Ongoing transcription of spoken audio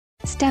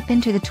Step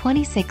into the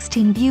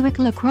 2016 Buick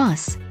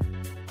LaCrosse.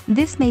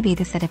 This may be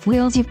the set of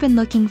wheels you've been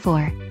looking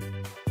for.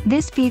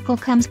 This vehicle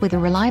comes with a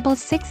reliable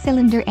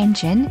 6-cylinder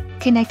engine,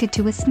 connected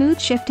to a smooth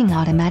shifting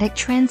automatic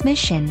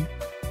transmission.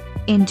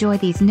 Enjoy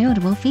these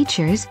notable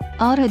features: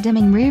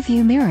 auto-dimming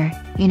rearview mirror,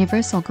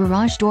 universal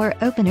garage door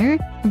opener,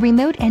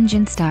 remote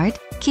engine start,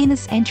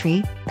 keyless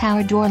entry,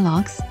 power door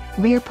locks,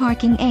 rear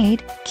parking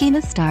aid,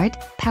 keyless start,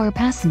 power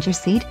passenger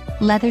seat,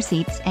 leather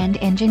seats and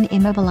engine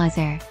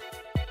immobilizer.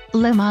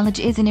 Low mileage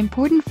is an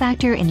important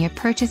factor in your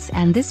purchase,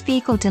 and this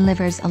vehicle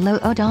delivers a low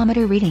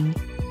odometer reading.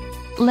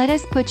 Let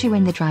us put you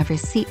in the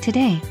driver's seat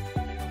today.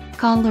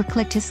 Call or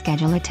click to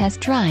schedule a test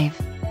drive.